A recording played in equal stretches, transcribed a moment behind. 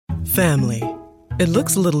Family. It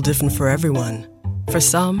looks a little different for everyone. For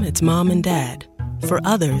some, it's mom and dad. For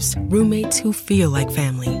others, roommates who feel like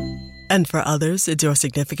family. And for others, it's your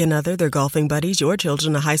significant other, their golfing buddies, your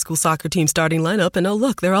children, a high school soccer team starting lineup, and oh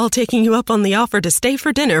look, they're all taking you up on the offer to stay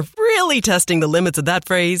for dinner, really testing the limits of that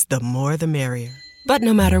phrase, the more the merrier. But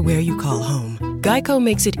no matter where you call home, Geico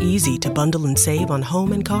makes it easy to bundle and save on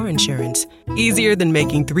home and car insurance. Easier than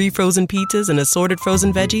making 3 frozen pizzas and assorted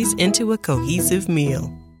frozen veggies into a cohesive meal.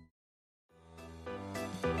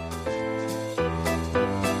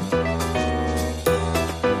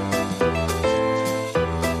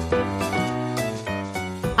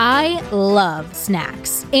 I love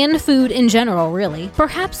snacks, and food in general, really,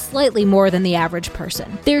 perhaps slightly more than the average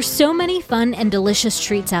person. There's so many fun and delicious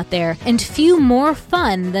treats out there, and few more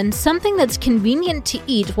fun than something that's convenient to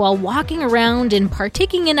eat while walking around and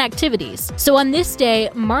partaking in activities. So on this day,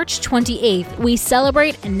 March 28th, we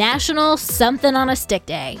celebrate National Something on a Stick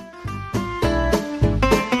Day.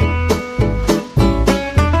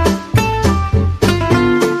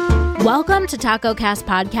 Welcome to TacoCast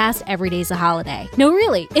Podcast, Every Day's a Holiday. No,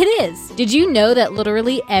 really, it is. Did you know that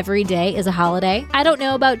literally every day is a holiday? I don't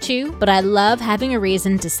know about you, but I love having a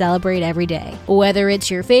reason to celebrate every day. Whether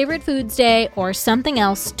it's your favorite foods day or something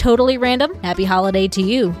else totally random, happy holiday to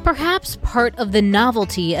you. Perhaps part of the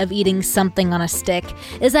novelty of eating something on a stick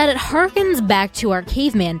is that it harkens back to our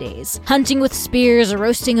caveman days, hunting with spears,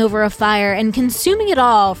 roasting over a fire, and consuming it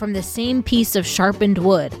all from the same piece of sharpened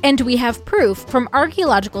wood. And we have proof from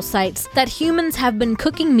archaeological sites that humans have been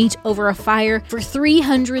cooking meat over a fire for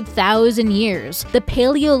 300,000 years, the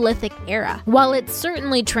Paleolithic era. While it's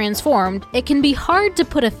certainly transformed, it can be hard to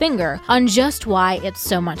put a finger on just why it's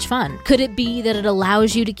so much fun. Could it be that it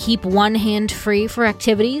allows you to keep one hand free for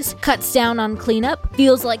activities, cuts down on cleanup,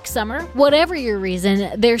 feels like summer? Whatever your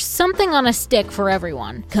reason, there's something on a stick for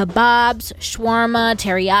everyone. Kebabs, shawarma,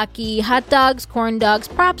 teriyaki, hot dogs, corn dogs,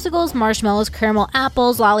 popsicles, marshmallows, caramel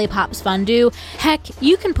apples, lollipops, fondue. Heck,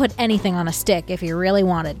 you can put anything on a stick if you really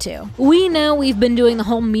wanted to. We know we've been doing the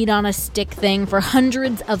whole meat on a stick thing for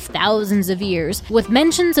hundreds of thousands of years, with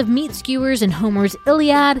mentions of meat skewers in Homer's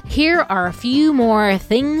Iliad. Here are a few more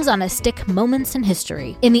things on a stick moments in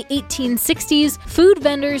history. In the 1860s, food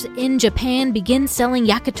vendors in Japan begin selling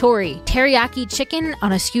yakitori, teriyaki chicken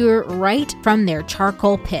on a skewer right from their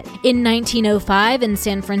charcoal pit. In 1905 in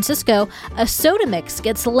San Francisco, a soda mix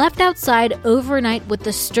gets left outside overnight with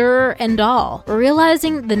the stirrer and all,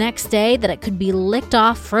 realizing the next day that it could be licked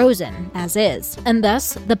off frozen as is, and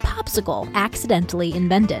thus the popsicle accidentally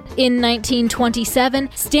invented. In 1927,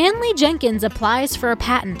 Stanley Jenkins applies for a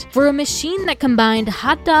patent for a machine that combined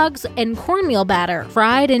hot dogs and cornmeal batter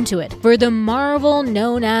fried into it for the marvel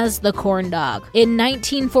known as the corn dog. In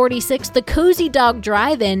 1946, the Cozy Dog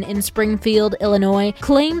Drive-In in Springfield, Illinois,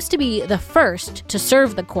 claims to be the first to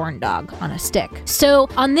serve the corn dog on a stick. So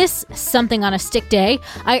on this Something on a Stick Day,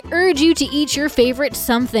 I urge you to eat your favorite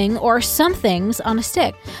something or some things on a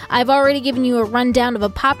stick. I've already given you a rundown of a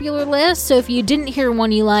popular list, so if you didn't hear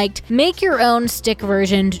one you liked, make your own stick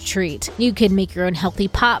versioned treat. You can make your own healthy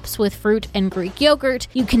pops with fruit and Greek yogurt.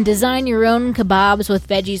 You can design your own kebabs with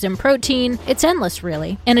veggies and protein. It's endless,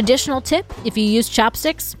 really. An additional tip, if you use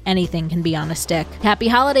chopsticks, anything can be on a stick. Happy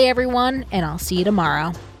holiday, everyone, and I'll see you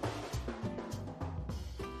tomorrow.